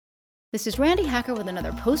This is Randi Hacker with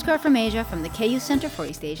another postcard from Asia from the KU Center for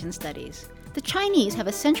East Asian Studies. The Chinese have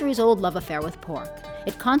a centuries-old love affair with pork.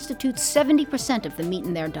 It constitutes 70% of the meat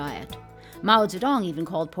in their diet. Mao Zedong even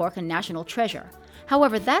called pork a national treasure.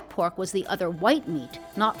 However, that pork was the other white meat,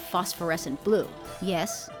 not phosphorescent blue.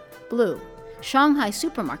 Yes, blue. Shanghai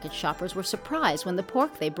supermarket shoppers were surprised when the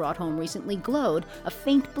pork they brought home recently glowed a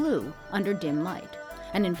faint blue under dim light.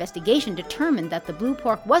 An investigation determined that the blue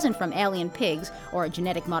pork wasn't from alien pigs or a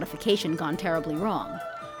genetic modification gone terribly wrong.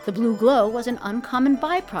 The blue glow was an uncommon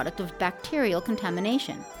byproduct of bacterial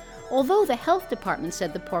contamination. Although the health department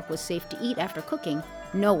said the pork was safe to eat after cooking,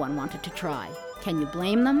 no one wanted to try. Can you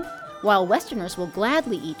blame them? While Westerners will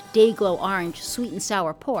gladly eat Day-Glo orange sweet and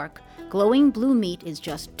sour pork, glowing blue meat is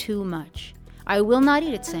just too much. I will not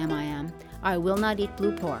eat it, Sam I am. I will not eat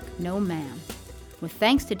blue pork. No, ma'am. With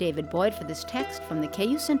thanks to David Boyd for this text from the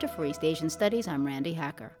KU Center for East Asian Studies, I'm Randi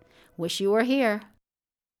Hacker. Wish you were here.